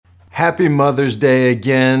Happy Mother's Day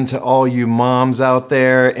again to all you moms out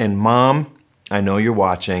there. And Mom, I know you're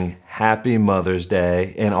watching. Happy Mother's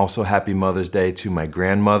Day. And also happy Mother's Day to my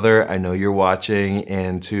grandmother. I know you're watching.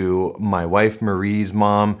 And to my wife Marie's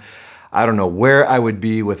mom. I don't know where I would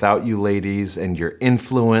be without you ladies and your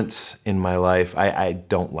influence in my life. I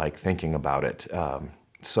don't like thinking about it.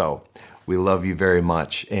 So we love you very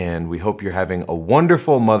much. And we hope you're having a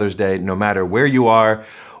wonderful Mother's Day, no matter where you are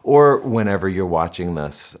or whenever you're watching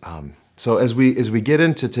this. So as we get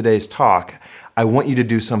into today's talk, I want you to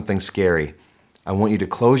do something scary. I want you to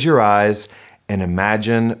close your eyes and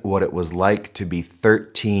imagine what it was like to be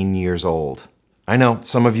 13 years old. I know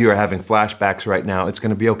some of you are having flashbacks right now. It's going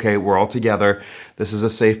to be okay. We're all together. This is a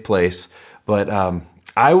safe place. But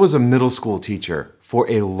I was a middle school teacher for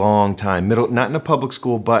a long time. Not in a public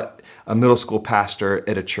school, but a middle school pastor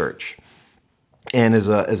at a church. And as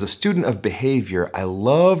a student of behavior, I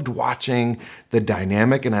loved watching the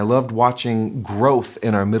dynamic and I loved watching growth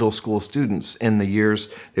in our middle school students in the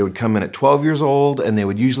years. They would come in at 12 years old and they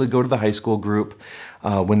would usually go to the high school group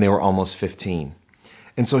when they were almost 15.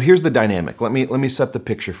 And so here's the dynamic. Let me set the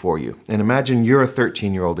picture for you. And imagine you're a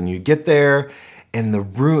 13-year-old and you get there and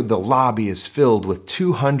the lobby is filled with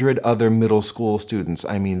 200 other middle school students.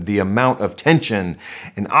 I mean, the amount of tension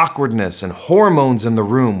and awkwardness and hormones in the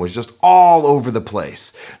room was just all over the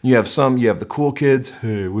place. You have the cool kids,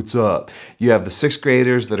 hey, what's up? You have the sixth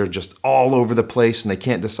graders that are just all over the place and they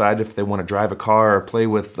can't decide if they want to drive a car or play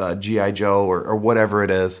with G.I. Joe or whatever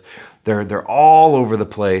it is. They're all over the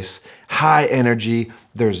place, high energy.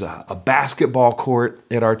 There's a basketball court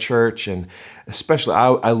at our church, and especially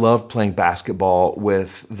I love playing basketball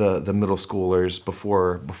with the middle schoolers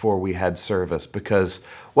before we had service because,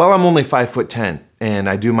 well, I'm only 5'10", and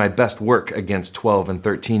I do my best work against 12 and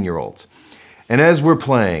 13-year-olds. And as we're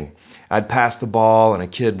playing, I'd pass the ball and a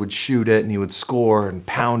kid would shoot it and he would score and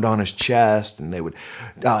pound on his chest and they would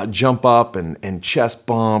jump up and chest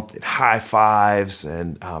bump, and high fives.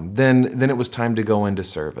 And then it was time to go into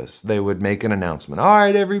service. They would make an announcement. All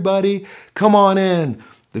right, everybody, come on in.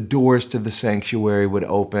 The doors to the sanctuary would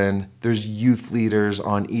open. There's youth leaders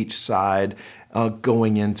on each side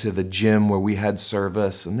going into the gym where we had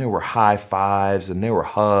service. And there were high fives and there were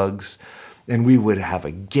hugs. And we would have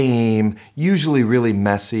a game, usually really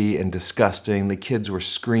messy and disgusting. The kids were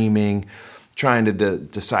screaming, trying to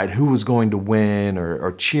decide who was going to win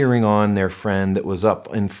or cheering on their friend that was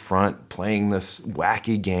up in front playing this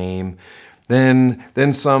wacky game.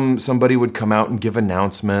 Then somebody would come out and give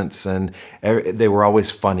announcements, and they were always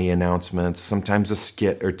funny announcements, sometimes a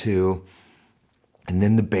skit or two. And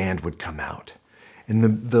then the band would come out. And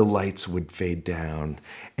the lights would fade down,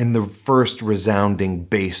 and the first resounding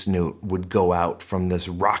bass note would go out from this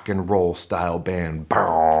rock and roll style band.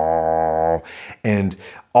 And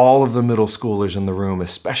all of the middle schoolers in the room,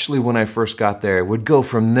 especially when I first got there, would go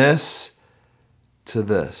from this to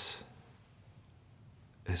this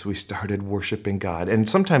as we started worshiping God. And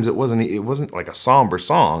sometimes it wasn't like a somber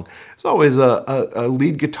song. It's always a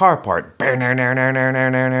lead guitar part. And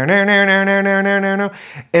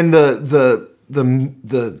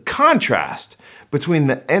the contrast between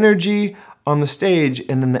the energy on the stage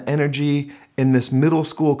and then the energy in this middle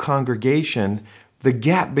school congregation, the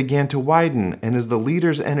gap began to widen. And as the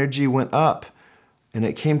leader's energy went up, and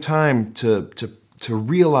it came time to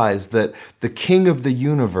realize that the King of the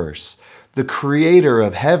universe, the creator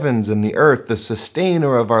of heavens and the earth, the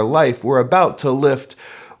sustainer of our life, we're about to lift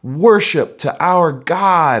worship to our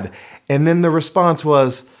God. And then the response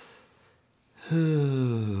was,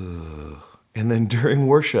 and then during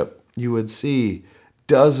worship, you would see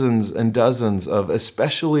dozens and dozens of,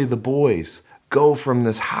 especially the boys, go from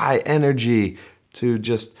this high energy to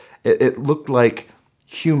just, it looked like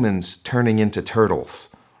humans turning into turtles.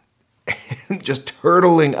 Just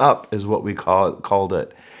turtling up is what we called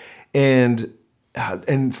it. And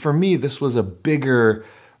for me, this was a bigger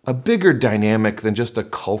dynamic than just a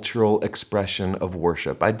cultural expression of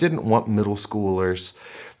worship. I didn't want middle schoolers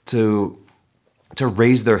to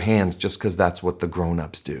raise their hands just because that's what the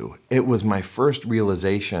grown-ups do. It was my first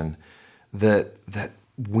realization that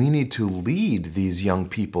we need to lead these young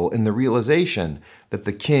people in the realization that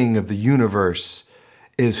the King of the universe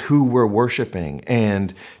is who we're worshiping,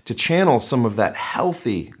 and to channel some of that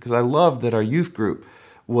healthy, because I loved that our youth group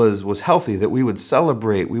was healthy, that we would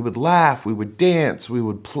celebrate, we would laugh, we would dance, we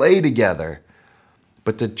would play together,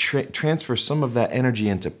 but to transfer some of that energy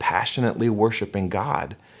into passionately worshiping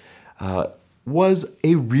God was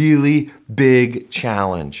a really big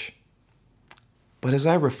challenge. But as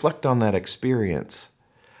I reflect on that experience,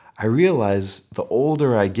 I realize the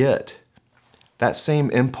older I get, that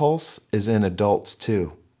same impulse is in adults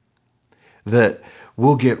too. That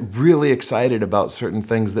we'll get really excited about certain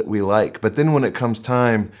things that we like. But then when it comes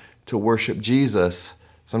time to worship Jesus,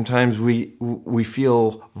 sometimes we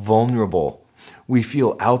feel vulnerable. We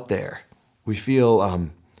feel out there. We feel,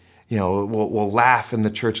 we'll laugh in the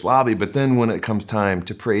church lobby, but then when it comes time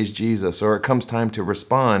to praise Jesus or it comes time to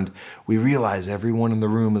respond, we realize everyone in the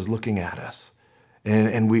room is looking at us.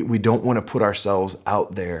 And we don't want to put ourselves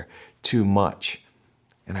out there too much.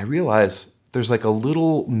 And I realize there's like a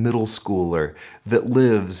little middle schooler that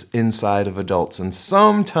lives inside of adults. And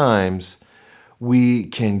sometimes we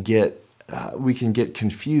can get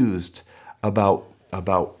confused about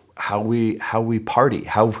how we party,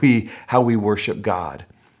 how we worship God.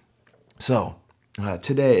 So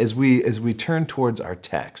today, as we turn towards our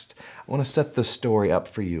text, I want to set the story up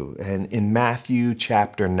for you. And in Matthew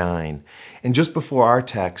chapter 9, and just before our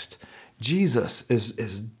text, Jesus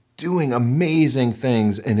is doing amazing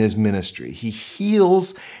things in his ministry. He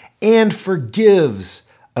heals and forgives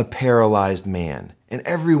a paralyzed man. And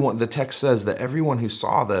the text says that everyone who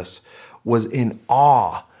saw this was in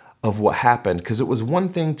awe of what happened, because it was one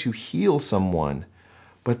thing to heal someone,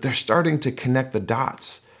 but they're starting to connect the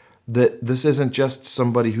dots that this isn't just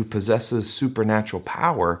somebody who possesses supernatural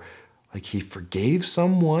power. Like, he forgave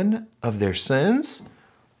someone of their sins.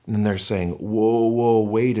 And they're saying, whoa,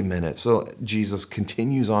 wait a minute. So Jesus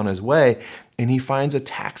continues on his way and he finds a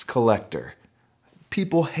tax collector.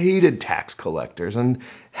 People hated tax collectors, and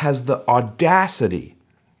has the audacity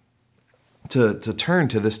to turn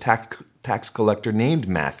to this tax collector named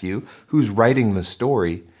Matthew, who's writing the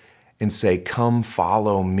story, and say, come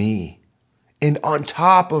follow me. And on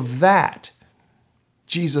top of that,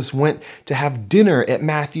 Jesus went to have dinner at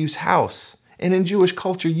Matthew's house. And in Jewish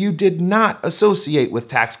culture, you did not associate with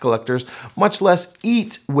tax collectors, much less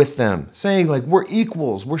eat with them, saying like, we're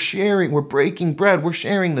equals, we're sharing, we're breaking bread, we're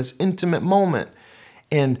sharing this intimate moment.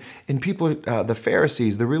 And people, the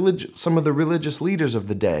Pharisees, some of the religious leaders of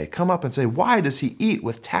the day come up and say, why does he eat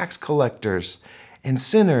with tax collectors and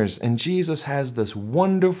sinners? And Jesus has this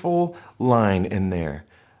wonderful line in there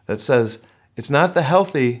that says, it's not the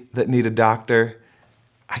healthy that need a doctor.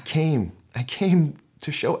 I came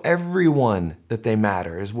to show everyone that they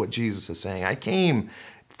matter, is what Jesus is saying. I came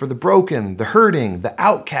for the broken, the hurting, the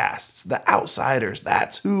outcasts, the outsiders.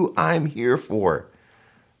 That's who I'm here for.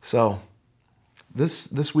 So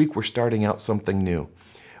this week we're starting out something new.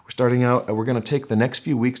 We're going to take the next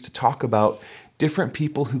few weeks to talk about different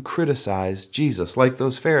people who criticize Jesus, like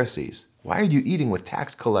those Pharisees. Why are you eating with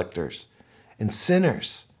tax collectors and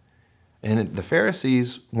sinners? And the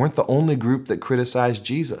Pharisees weren't the only group that criticized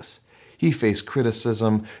Jesus. He faced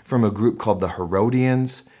criticism from a group called the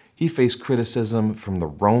Herodians. He faced criticism from the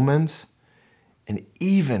Romans, and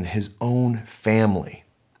even his own family.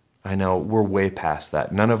 I know we're way past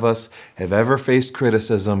that. None of us have ever faced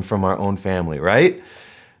criticism from our own family, right?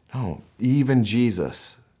 No, even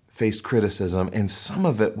Jesus faced criticism, and some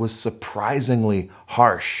of it was surprisingly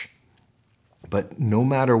harsh. But no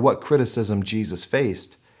matter what criticism Jesus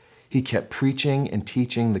faced, he kept preaching and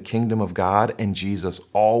teaching the kingdom of God, and Jesus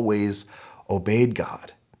always obeyed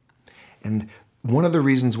God. And one of the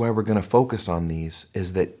reasons why we're going to focus on these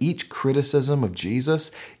is that each criticism of Jesus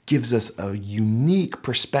gives us a unique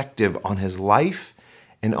perspective on his life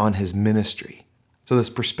and on his ministry. So this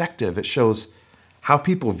perspective, it shows how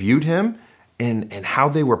people viewed him and how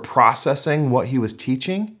they were processing what he was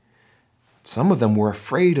teaching. Some of them were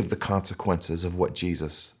afraid of the consequences of what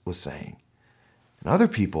Jesus was saying. And other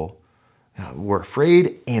people were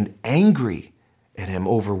afraid and angry at him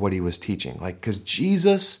over what he was teaching. Because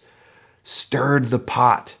Jesus stirred the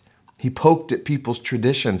pot. He poked at people's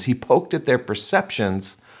traditions. He poked at their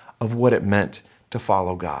perceptions of what it meant to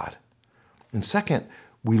follow God. And second,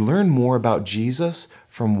 we learn more about Jesus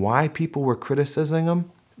from why people were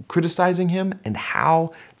criticizing him and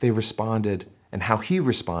how they responded and how he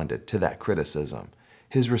responded to that criticism.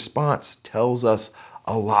 His response tells us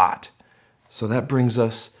a lot. So that brings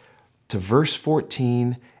us to verse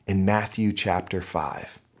 14 in Matthew chapter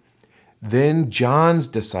 5. Then John's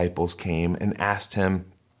disciples came and asked him,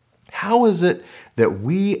 how is it that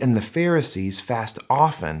we and the Pharisees fast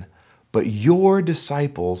often, but your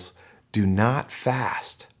disciples do not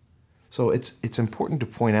fast? So it's important to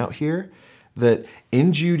point out here that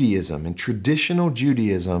in Judaism, in traditional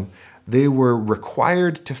Judaism, they were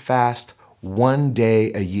required to fast one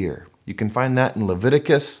day a year. You can find that in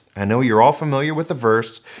Leviticus. I know you're all familiar with the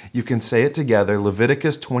verse. You can say it together,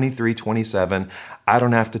 Leviticus 23:27. I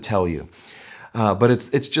don't have to tell you, but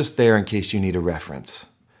it's just there in case you need a reference.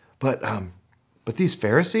 But these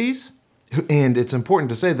Pharisees, and it's important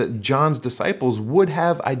to say that John's disciples would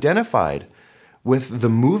have identified with the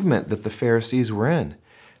movement that the Pharisees were in.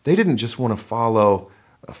 They didn't just want to follow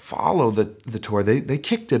follow the Torah, they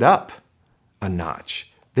kicked it up a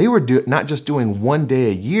notch. They were not just doing 1 day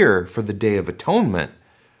a year for the Day of Atonement.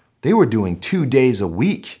 They were doing 2 days a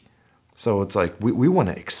week. So it's like we want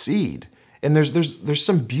to exceed. And there's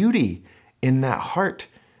some beauty in that heart,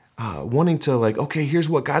 wanting to like, okay, here's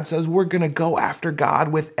what God says. We're going to go after God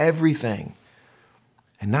with everything.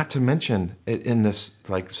 And not to mention in this,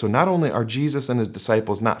 like, so not only are Jesus and his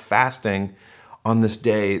disciples not fasting on this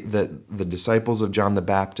day that the disciples of John the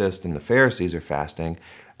Baptist and the Pharisees are fasting,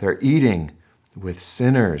 they're eating with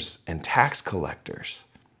sinners and tax collectors.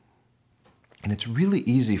 And it's really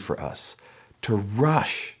easy for us to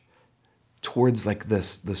rush towards like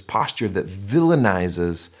this posture that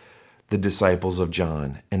villainizes the disciples of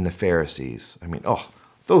John and the Pharisees. I mean, oh,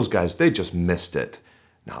 those guys, they just missed it.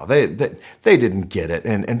 No, they didn't get it.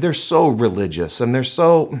 And they're so religious and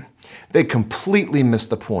they completely missed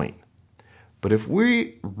the point. But if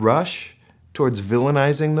we rush towards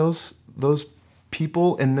villainizing those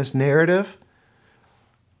people in this narrative,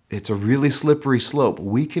 it's a really slippery slope.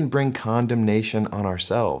 We can bring condemnation on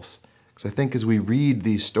ourselves. Because I think as we read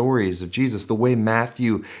these stories of Jesus, the way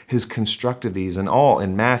Matthew has constructed these, and all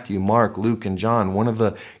in Matthew, Mark, Luke, and John, one of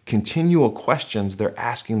the continual questions they're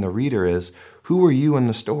asking the reader is, who are you in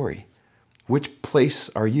the story? Which place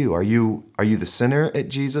are you? Are you the sinner at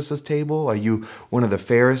Jesus' table? Are you one of the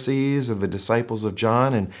Pharisees or the disciples of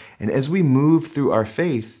John? And as we move through our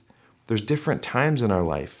faith, there's different times in our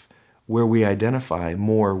life where we identify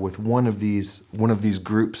more with one of these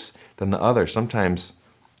groups than the other. Sometimes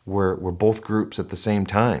we're both groups at the same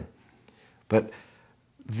time. But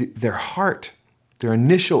their heart, their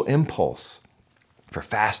initial impulse for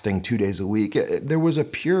fasting 2 days a week, there was a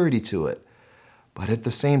purity to it. But at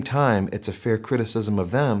the same time, it's a fair criticism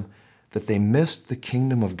of them that they missed the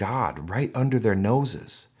kingdom of God right under their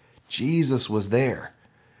noses. Jesus was there.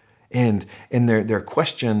 And their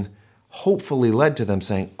question hopefully led to them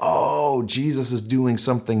saying, oh, Jesus is doing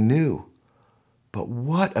something new. But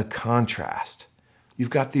what a contrast. You've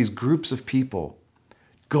got these groups of people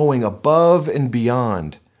going above and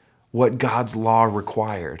beyond what God's law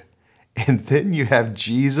required. And then you have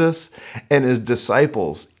Jesus and his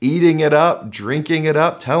disciples eating it up, drinking it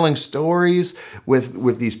up, telling stories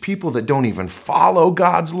with these people that don't even follow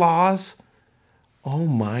God's laws. Oh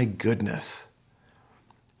my goodness.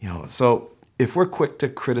 So if we're quick to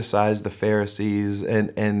criticize the Pharisees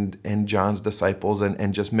and John's disciples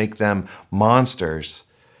and just make them monsters,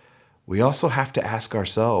 we also have to ask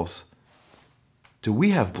ourselves, do we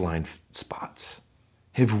have blind spots?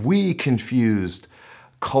 Have we confused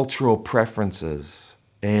cultural preferences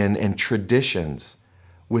and traditions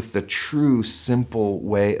with the true, simple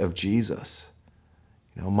way of Jesus?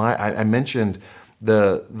 I mentioned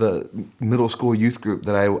the middle school youth group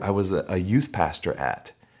that I was a youth pastor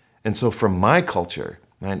at. And so from my culture,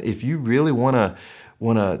 man, if you really want to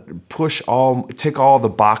tick all the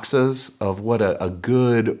boxes of what a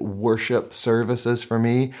good worship service is for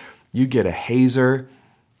me, you get a hazer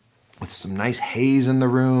with some nice haze in the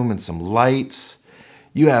room and some lights.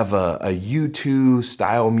 You have a U2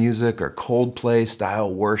 style music or Coldplay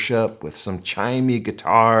style worship with some chimey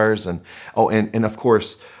guitars. And of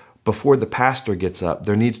course, before the pastor gets up,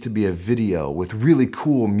 there needs to be a video with really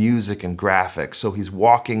cool music and graphics. So he's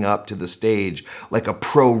walking up to the stage like a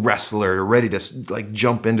pro wrestler ready to like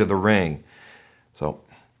jump into the ring. So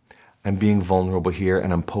I'm being vulnerable here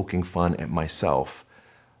and I'm poking fun at myself.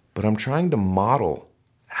 But I'm trying to model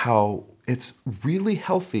how it's really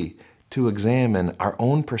healthy to examine our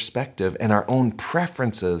own perspective and our own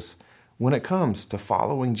preferences when it comes to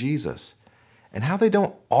following Jesus and how they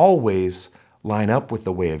don't always line up with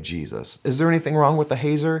the way of Jesus. Is there anything wrong with the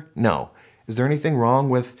hazer? No. Is there anything wrong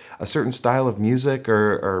with a certain style of music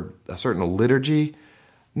or a certain liturgy?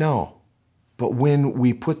 No. But when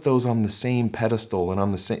we put those on the same pedestal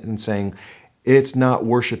and saying it's not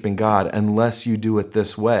worshiping God unless you do it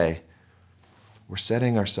this way, we're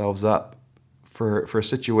setting ourselves up for a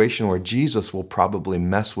situation where Jesus will probably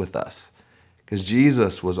mess with us. Because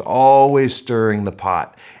Jesus was always stirring the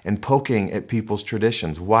pot and poking at people's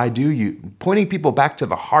traditions. Pointing people back to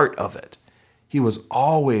the heart of it. He was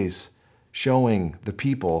always showing the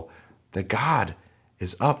people that God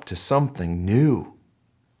is up to something new.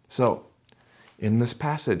 So, in this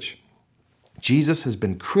passage, Jesus has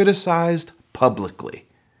been criticized publicly.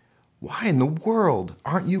 Why in the world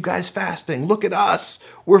aren't you guys fasting? Look at us,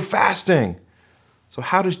 we're fasting. So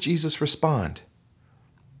how does Jesus respond?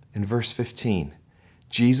 In verse 15,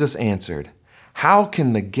 Jesus answered, "How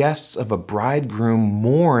can the guests of a bridegroom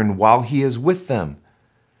mourn while he is with them?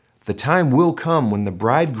 The time will come when the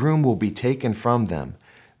bridegroom will be taken from them.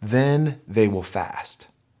 Then they will fast."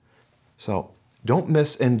 So Don't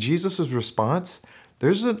miss. In Jesus' response,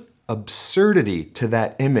 there's an absurdity to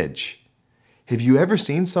that image. Have you ever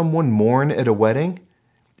seen someone mourn at a wedding?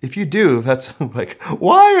 If you do, that's like,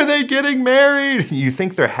 why are they getting married? You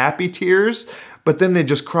think they're happy tears, but then they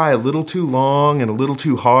just cry a little too long and a little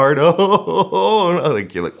too hard. Oh,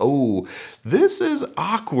 like you're like, oh, this is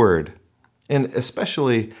awkward. And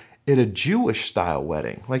especially at a Jewish style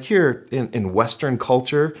wedding. Like here in Western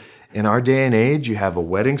culture, in our day and age, you have a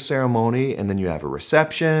wedding ceremony and then you have a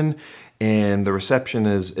reception. And the reception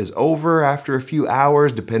is over after a few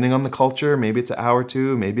hours, depending on the culture. Maybe it's an hour or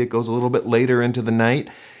two, maybe it goes a little bit later into the night.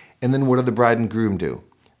 And then what do the bride and groom do?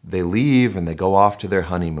 They leave and they go off to their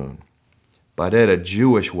honeymoon. But at a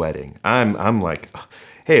Jewish wedding, I'm like,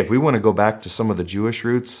 hey, if we want to go back to some of the Jewish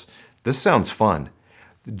roots, this sounds fun.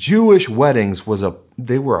 The Jewish weddings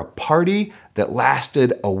they were a party that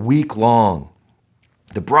lasted a week long.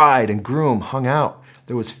 The bride and groom hung out.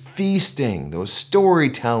 There was feasting, there was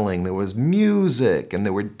storytelling, there was music, and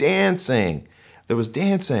there were dancing. There was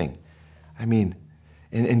dancing. I mean,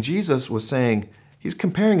 and Jesus was saying, he's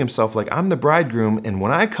comparing himself like, I'm the bridegroom, and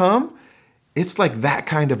when I come, it's like that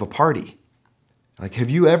kind of a party. Like, have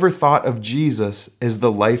you ever thought of Jesus as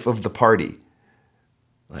the life of the party?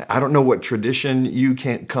 Like, I don't know what tradition you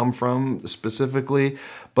can't come from specifically,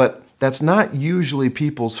 but that's not usually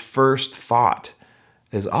people's first thought.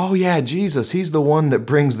 Is, oh yeah, Jesus, he's the one that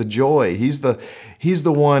brings the joy. He's the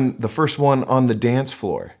first one on the dance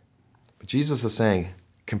floor. But Jesus is saying,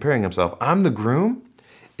 comparing himself, I'm the groom,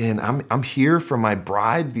 and I'm here for my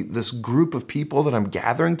bride, this group of people that I'm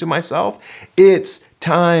gathering to myself. It's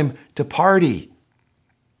time to party.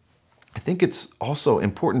 I think it's also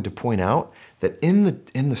important to point out that in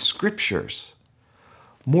the scriptures,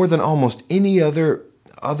 more than almost any other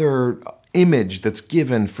image that's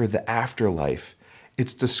given for the afterlife,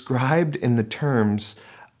 it's described in the terms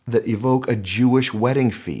that evoke a Jewish wedding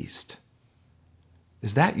feast.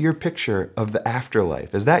 Is that your picture of the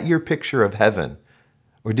afterlife? Is that your picture of heaven?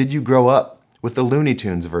 Or did you grow up with the Looney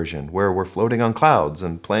Tunes version where we're floating on clouds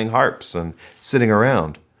and playing harps and sitting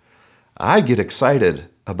around? I get excited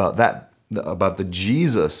about that, about the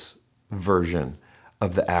Jesus version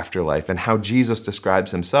of the afterlife and how Jesus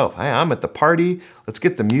describes himself. Hey, I'm at the party. Let's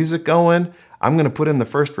get the music going. I'm going to put in the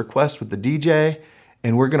first request with the DJ.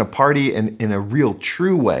 And we're going to party in a real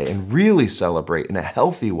true way and really celebrate in a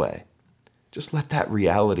healthy way. Just let that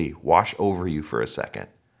reality wash over you for a second.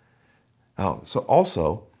 So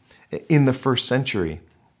also, in the first century,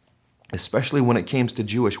 especially when it came to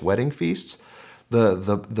Jewish wedding feasts,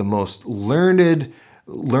 the most learned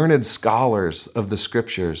scholars of the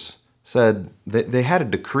scriptures said that they had a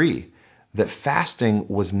decree that fasting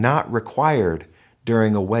was not required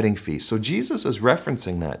during a wedding feast. So Jesus is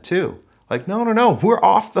referencing that too. Like, no, we're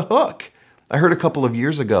off the hook. I heard a couple of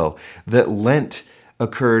years ago that Lent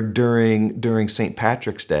occurred during St.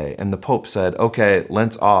 Patrick's Day, and the Pope said, okay,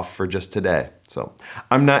 Lent's off for just today. So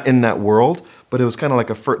I'm not in that world, but it was kind of like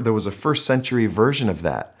there was a first century version of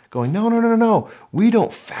that, going, no. We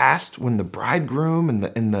don't fast when the bridegroom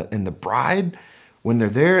and the bride, when they're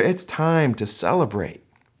there, it's time to celebrate.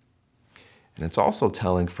 And it's also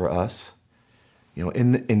telling for us, you know,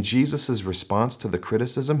 in Jesus' response to the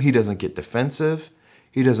criticism, he doesn't get defensive.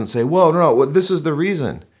 He doesn't say, well, no, this is the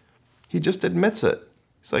reason. He just admits it.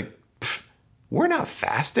 He's like, we're not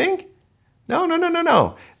fasting. No.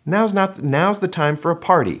 Now's the time for a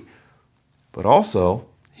party. But also,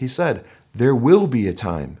 he said, there will be a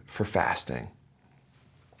time for fasting.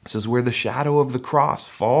 This is where the shadow of the cross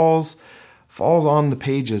falls on the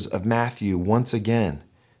pages of Matthew once again.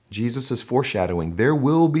 Jesus is foreshadowing, there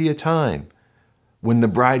will be a time when the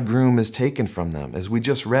bridegroom is taken from them, as we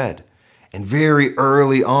just read. And very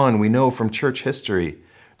early on, we know from church history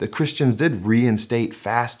that Christians did reinstate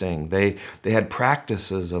fasting. They had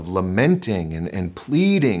practices of lamenting and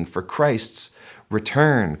pleading for Christ's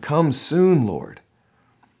return. Come soon, Lord.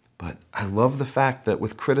 But I love the fact that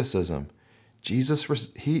with criticism,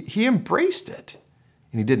 Jesus, he embraced it.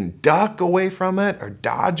 And he didn't duck away from it or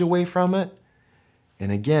dodge away from it.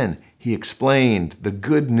 And again, he explained the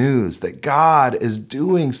good news that God is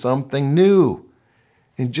doing something new.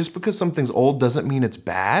 And just because something's old doesn't mean it's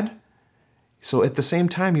bad. So at the same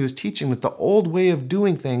time, he was teaching that the old way of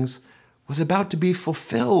doing things was about to be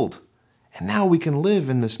fulfilled. And now we can live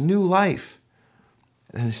in this new life.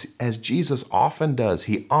 And as Jesus often does,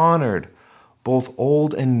 he honored both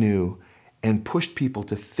old and new and pushed people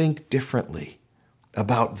to think differently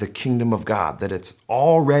about the kingdom of God, that it's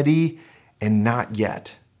already and not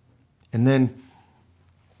yet. And then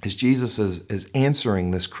as Jesus is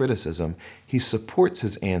answering this criticism, he supports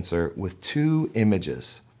his answer with two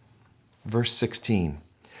images. Verse 16,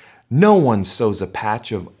 No one sews a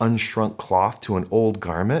patch of unshrunk cloth to an old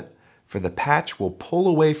garment, for the patch will pull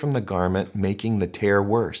away from the garment, making the tear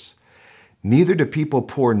worse. Neither do people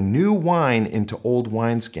pour new wine into old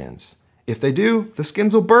wineskins. If they do, the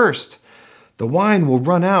skins will burst. The wine will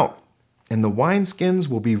run out, and the wineskins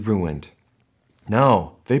will be ruined.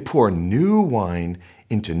 No, they pour new wine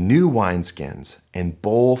into new wineskins, and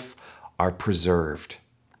both are preserved.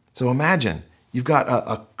 So imagine you've got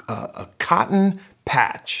a cotton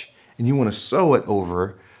patch, and you want to sew it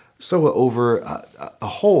over a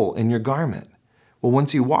hole in your garment. Well,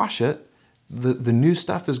 once you wash it, the new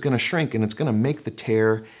stuff is going to shrink, and it's going to make the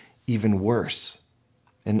tear even worse.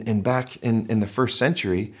 And back in the first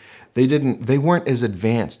century, they weren't as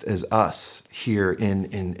advanced as us here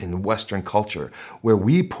in Western culture, where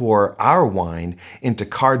we pour our wine into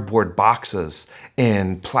cardboard boxes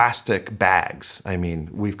and plastic bags. I mean,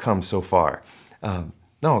 we've come so far.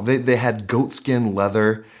 No, they had goatskin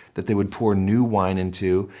leather that they would pour new wine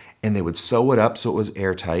into, and they would sew it up so it was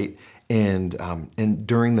airtight. And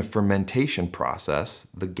during the fermentation process,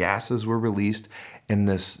 the gases were released, and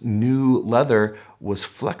this new leather was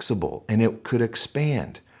flexible and it could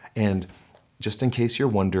expand. And just in case you're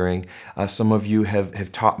wondering, some of you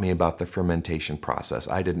have taught me about the fermentation process.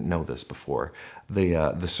 I didn't know this before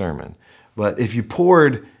the sermon. But if you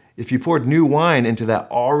poured new wine into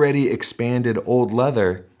that already expanded old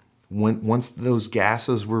leather, once those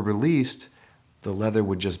gases were released, the leather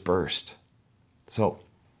would just burst. So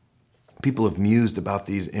people have mused about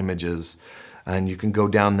these images, and you can go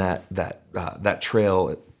down that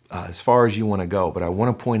trail as far as you want to go. But I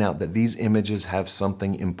want to point out that these images have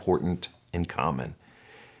something important in common.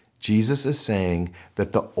 Jesus is saying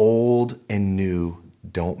that the old and new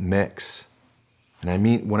don't mix. And I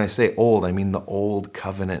mean, when I say old, I mean the old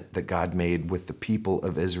covenant that God made with the people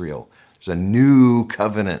of Israel. There's a new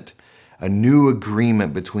covenant, a new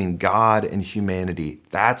agreement between God and humanity.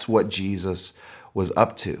 That's what Jesus was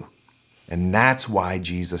up to. And that's why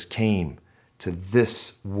Jesus came to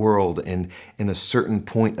this world, and in a certain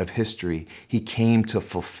point of history, he came to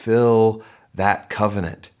fulfill that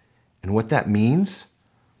covenant. And what that means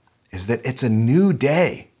is that it's a new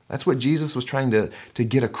day. That's what Jesus was trying to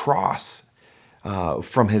get across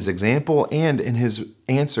from his example and in his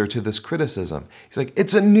answer to this criticism. He's like,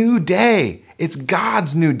 it's a new day. It's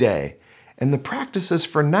God's new day. And the practices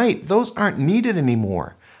for night, those aren't needed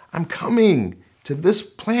anymore. I'm coming to this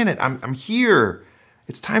planet. I'm here.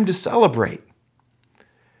 It's time to celebrate.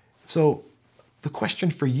 So the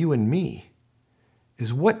question for you and me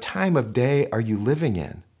is, what time of day are you living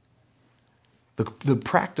in? The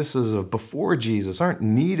practices of before Jesus aren't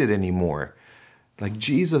needed anymore. Like,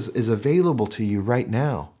 Jesus is available to you right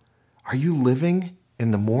now. Are you living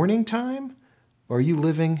in the morning time, or are you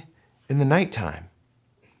living in the nighttime?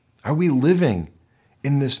 Are we living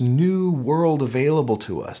in this new world available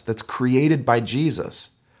to us that's created by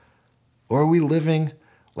Jesus? Or are we living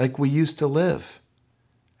like we used to live?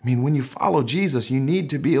 I mean, when you follow Jesus, you need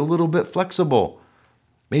to be a little bit flexible.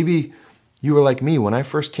 Maybe you were like me. When I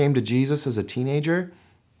first came to Jesus as a teenager,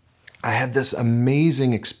 I had this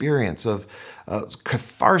amazing experience of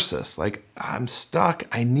catharsis. Like, I'm stuck,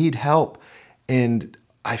 I need help. And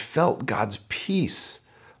I felt God's peace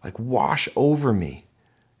like wash over me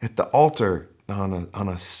at the altar on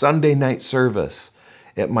a Sunday night service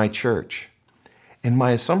at my church. And my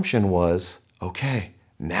assumption was, okay,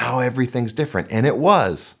 now everything's different. And it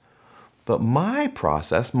was. But my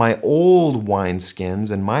process, my old wineskins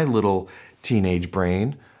and my little teenage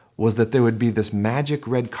brain, was that there would be this magic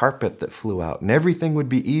red carpet that flew out and everything would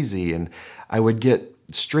be easy, and I would get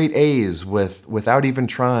straight A's without even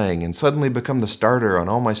trying and suddenly become the starter on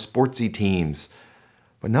all my sportsy teams.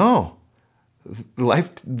 But no,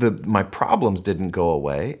 my problems didn't go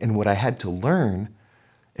away, and what I had to learn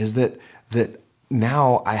is that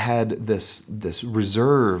now I had this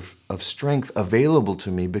reserve of strength available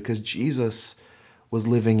to me because Jesus was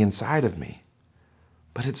living inside of me.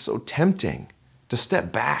 But it's so tempting to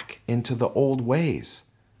step back into the old ways,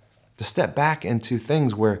 to step back into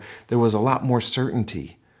things where there was a lot more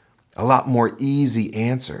certainty, a lot more easy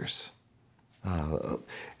answers.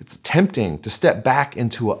 It's tempting to step back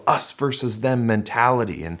into a us versus them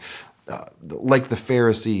mentality, and like the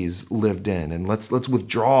Pharisees lived in, and let's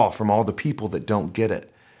withdraw from all the people that don't get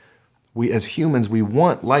it. We as humans, we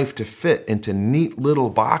want life to fit into neat little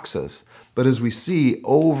boxes, but as we see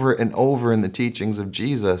over and over in the teachings of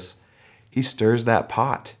Jesus, he stirs that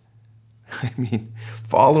pot. I mean,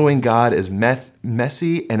 following God is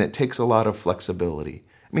messy, and it takes a lot of flexibility.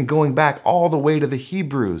 I mean, going back all the way to the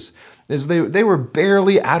Hebrews, as they were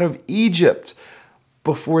barely out of Egypt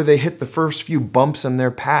before they hit the first few bumps in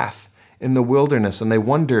their path in the wilderness and they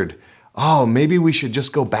wondered, oh, maybe we should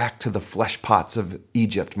just go back to the flesh pots of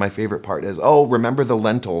Egypt. My favorite part is, oh, remember the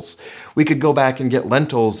lentils. We could go back and get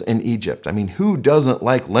lentils in Egypt. I mean, who doesn't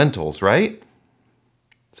like lentils, right?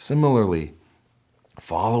 Similarly,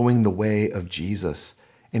 following the way of Jesus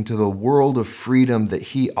into the world of freedom that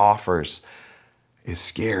he offers is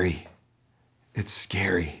scary. It's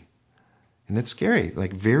scary. And it's scary.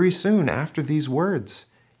 Like very soon after these words,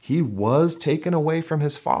 he was taken away from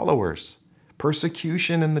his followers.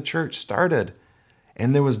 Persecution in the church started,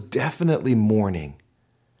 and there was definitely mourning.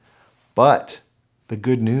 But the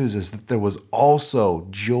good news is that there was also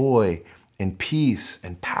joy and peace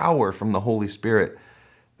and power from the Holy Spirit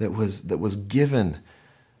that was given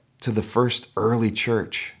to the first early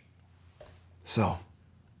church. So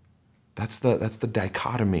that's the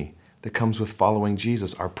dichotomy that comes with following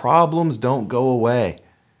Jesus. Our problems don't go away,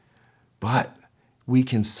 but we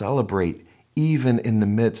can celebrate even in the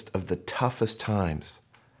midst of the toughest times.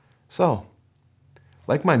 So,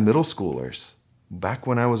 like my middle schoolers, back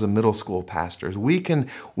when I was a middle school pastor, we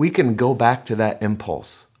can go back to that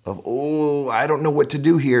impulse of, oh, I don't know what to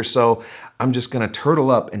do here, so I'm just going to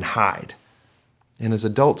turtle up and hide. And as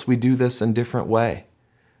adults, we do this in a different way.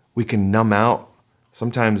 We can numb out,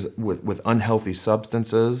 sometimes with unhealthy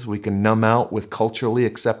substances. We can numb out with culturally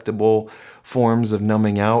acceptable forms of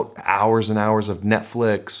numbing out, hours and hours of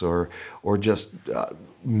Netflix or just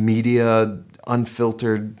media,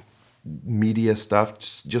 unfiltered media stuff,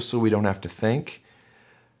 just so we don't have to think.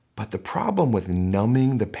 But the problem with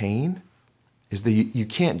numbing the pain is that you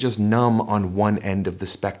can't just numb on one end of the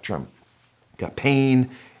spectrum. You've got pain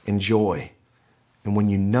and joy. And when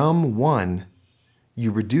you numb one,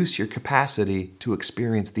 you reduce your capacity to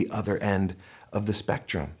experience the other end of the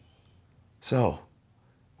spectrum. So,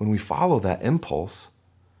 when we follow that impulse,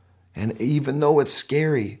 and even though it's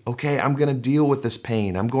scary, okay, I'm going to deal with this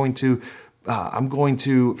pain. I'm going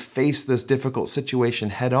to face this difficult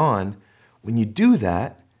situation head on. When you do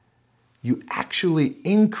that, you actually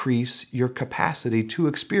increase your capacity to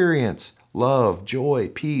experience love, joy,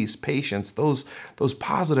 peace, patience, those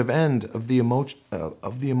positive end of the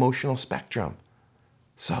emotional spectrum.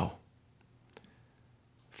 So,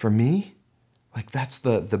 for me, like that's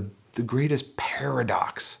the greatest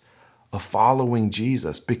paradox of following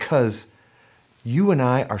Jesus, because you and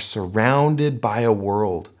I are surrounded by a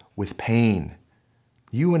world with pain.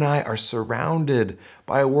 You and I are surrounded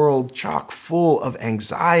by a world chock full of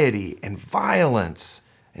anxiety and violence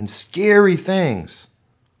and scary things.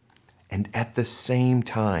 And at the same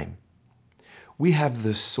time, we have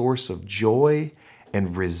the source of joy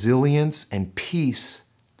and resilience and peace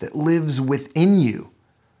that lives within you.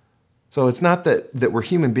 So it's not that we're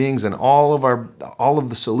human beings and all of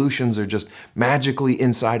the solutions are just magically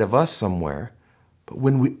inside of us somewhere. But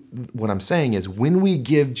what I'm saying is when we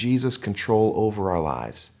give Jesus control over our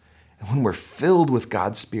lives, and when we're filled with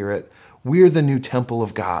God's Spirit, we're the new temple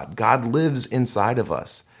of God. God lives inside of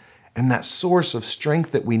us. And that source of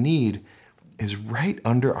strength that we need is right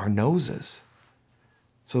under our noses.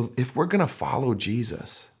 So if we're going to follow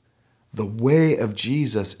Jesus, the way of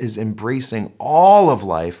Jesus is embracing all of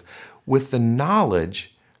life with the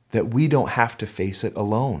knowledge that we don't have to face it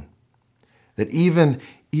alone. That even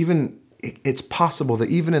it's possible that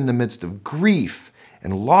even in the midst of grief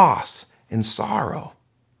and loss and sorrow,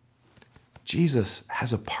 Jesus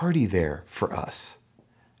has a party there for us.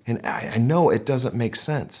 And I know it doesn't make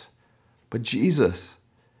sense, but Jesus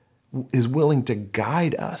is willing to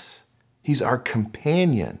guide us. He's our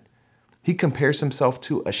companion. He compares himself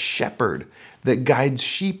to a shepherd that guides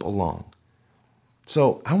sheep along.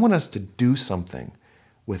 So I want us to do something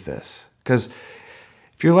with this, because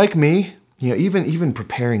if you're like me, even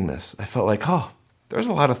preparing this, I felt like, there's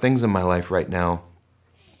a lot of things in my life right now.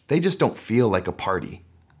 They just don't feel like a party.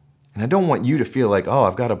 And I don't want you to feel like,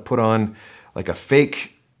 I've got to put on like a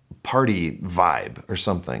fake party vibe or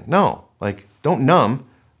something. No, like don't numb.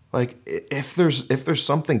 Like if there's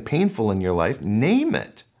something painful in your life, name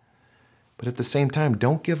it. But at the same time,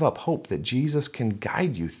 don't give up hope that Jesus can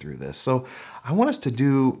guide you through this. So I want us to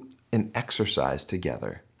do an exercise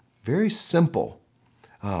together, very simple,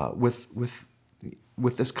 with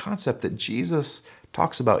this concept that Jesus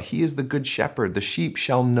talks about. He is the good shepherd. The sheep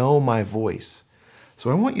shall know my voice. So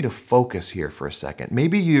I want you to focus here for a second.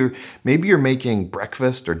 Maybe you're making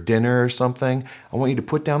breakfast or dinner or something. I want you to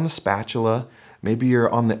put down the spatula. Maybe you're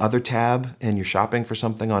on the other tab and you're shopping for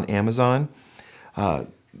something on Amazon.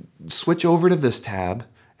 Switch over to this tab,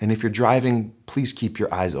 and if you're driving, please keep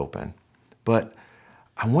your eyes open. But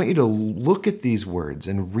I want you to look at these words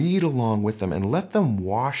and read along with them and let them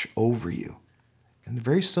wash over you. And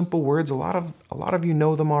very simple words, a lot of you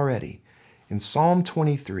know them already. In Psalm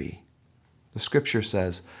 23, The scripture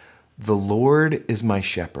says, "The Lord is my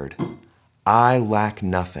shepherd. I lack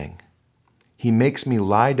nothing. He makes me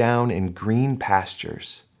lie down in green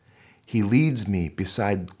pastures. He leads me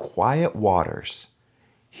beside quiet waters.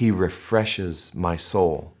 He refreshes my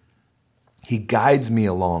soul. He guides me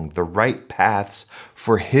along the right paths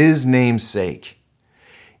for his name's sake.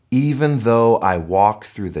 Even though I walk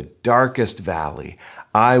through the darkest valley,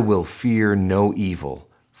 I will fear no evil,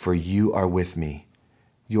 for you are with me.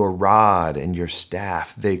 Your rod and your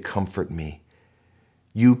staff, they comfort me.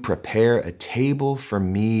 You prepare a table for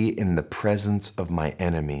me in the presence of my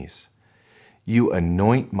enemies. You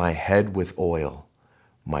anoint my head with oil.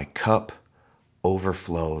 My cup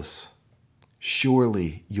overflows.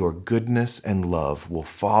 Surely your goodness and love will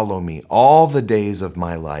follow me all the days of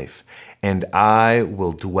my life, and I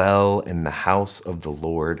will dwell in the house of the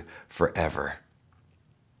Lord forever."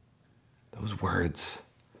 Those words.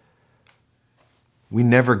 We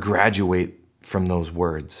never graduate from those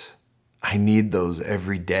words. I need those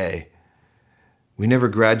every day. We never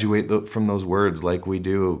graduate from those words like we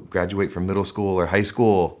do graduate from middle school or high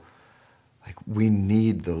school. Like, we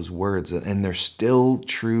need those words, and they're still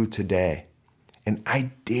true today. And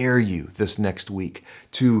I dare you this next week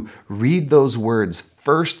to read those words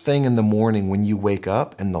first thing in the morning when you wake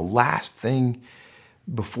up and the last thing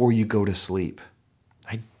before you go to sleep.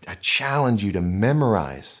 I challenge you to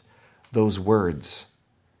memorize those words,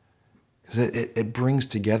 because it brings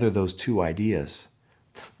together those two ideas.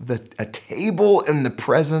 A table in the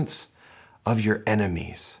presence of your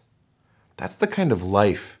enemies. That's the kind of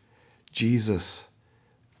life Jesus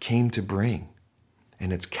came to bring.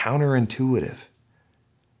 And it's counterintuitive.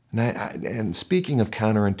 And speaking of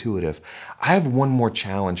counterintuitive, I have one more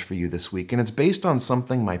challenge for you this week, and it's based on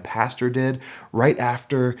something my pastor did right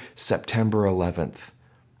after September 11th.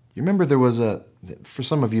 You remember there was for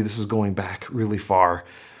some of you, this is going back really far.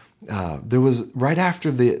 There was, right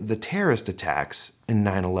after the terrorist attacks in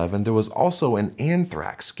 9/11, there was also an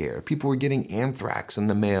anthrax scare. People were getting anthrax in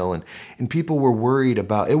the mail, and people were worried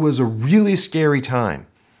about, it was a really scary time.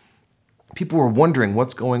 People were wondering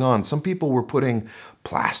what's going on. Some people were putting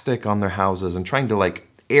plastic on their houses and trying to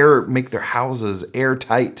make their houses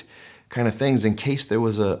airtight kind of things in case there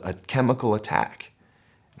was a chemical attack.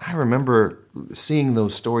 I remember seeing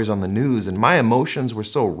those stories on the news, and my emotions were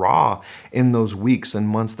so raw in those weeks and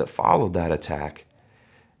months that followed that attack.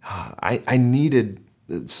 I needed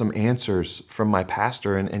some answers from my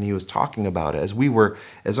pastor, and he was talking about it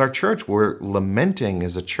as our church were lamenting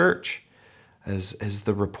as a church, as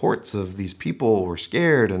the reports of these people were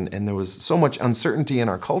scared, and there was so much uncertainty in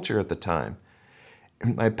our culture at the time.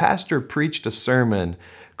 And my pastor preached a sermon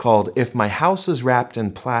called, "If My House is Wrapped in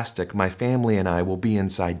Plastic, My Family and I Will Be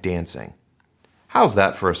Inside Dancing." How's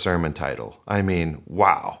that for a sermon title? I mean,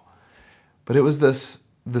 wow. But it was this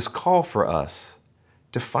call for us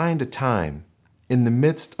to find a time in the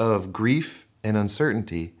midst of grief and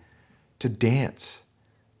uncertainty to dance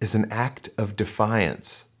as an act of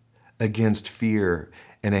defiance against fear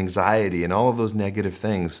and anxiety and all of those negative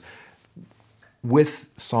things, with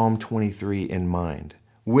Psalm 23 in mind,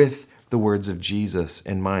 with the words of Jesus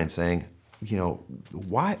in mind, saying,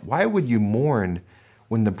 why would you mourn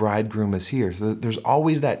when the bridegroom is here? So there's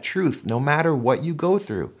always that truth, no matter what you go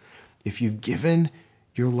through. If you've given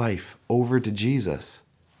your life over to Jesus,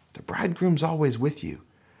 the bridegroom's always with you.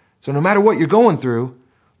 So no matter what you're going through,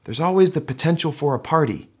 there's always the potential for a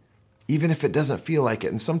party, even if it doesn't feel like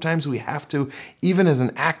it. And sometimes we have to, even as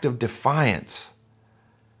an act of defiance,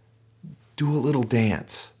 do a little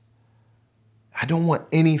dance. I don't want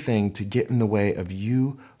anything to get in the way of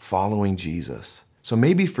you following Jesus. So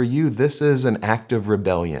maybe for you, this is an act of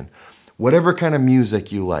rebellion. Whatever kind of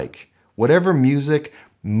music you like, whatever music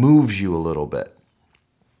moves you a little bit.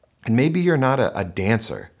 And maybe you're not a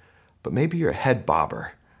dancer, but maybe you're a head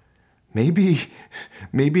bobber. Maybe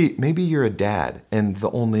you're a dad, and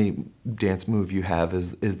the only dance move you have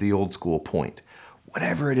is the old school point.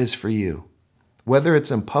 Whatever it is for you, whether it's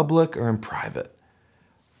in public or in private,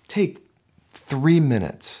 take 3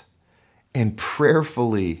 minutes and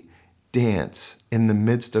prayerfully dance in the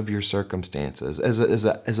midst of your circumstances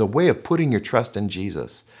as a way of putting your trust in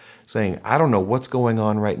Jesus, saying, I don't know what's going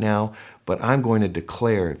on right now, but I'm going to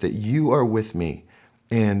declare that you are with me,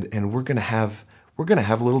 and we're going to have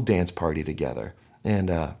a little dance party together. And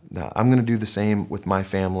I'm going to do the same with my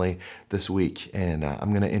family this week, and I'm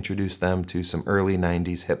going to introduce them to some early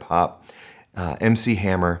 90s hip hop, MC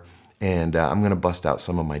Hammer, and I'm going to bust out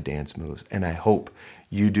some of my dance moves. And I hope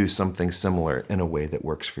you do something similar in a way that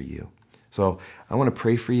works for you. So I want to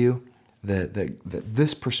pray for you that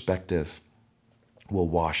this perspective will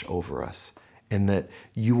wash over us, and that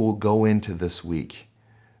you will go into this week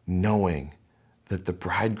knowing that the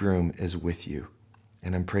bridegroom is with you.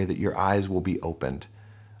 And I pray that your eyes will be opened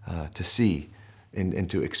to see and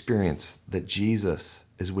to experience that Jesus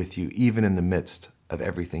is with you, even in the midst of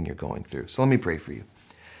everything you're going through. So let me pray for you.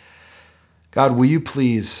 God, will you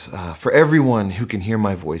please, for everyone who can hear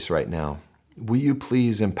my voice right now, will you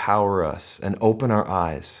please empower us and open our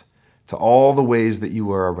eyes to all the ways that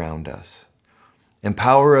you are around us.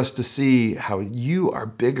 Empower us to see how you are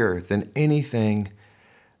bigger than anything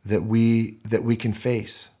that we can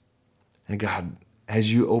face. And God,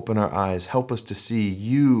 as you open our eyes, help us to see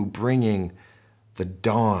you bringing the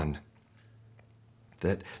dawn,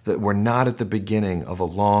 that we're not at the beginning of a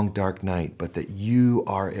long, dark night, but that you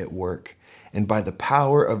are at work. And by the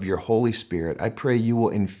power of your Holy Spirit, I pray you will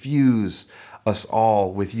infuse us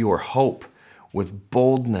all with your hope, with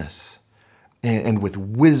boldness, and with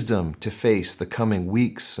wisdom to face the coming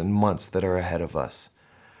weeks and months that are ahead of us.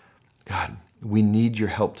 God, we need your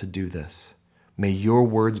help to do this. May your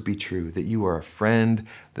words be true, that you are a friend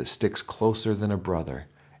that sticks closer than a brother,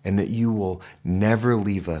 and that you will never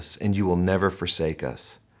leave us and you will never forsake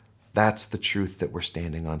us. That's the truth that we're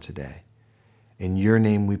standing on today. In your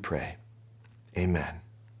name we pray. Amen.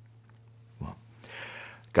 Well,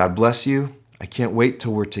 God bless you. I can't wait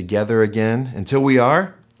till we're together again. Until we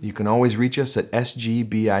are, you can always reach us at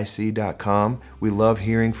sgbic.com. We love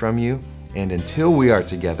hearing from you. And until we are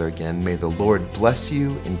together again, may the Lord bless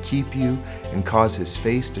you and keep you and cause his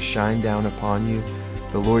face to shine down upon you.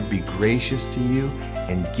 The Lord be gracious to you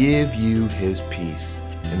and give you his peace.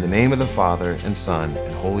 In the name of the Father and Son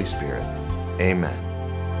and Holy Spirit, amen.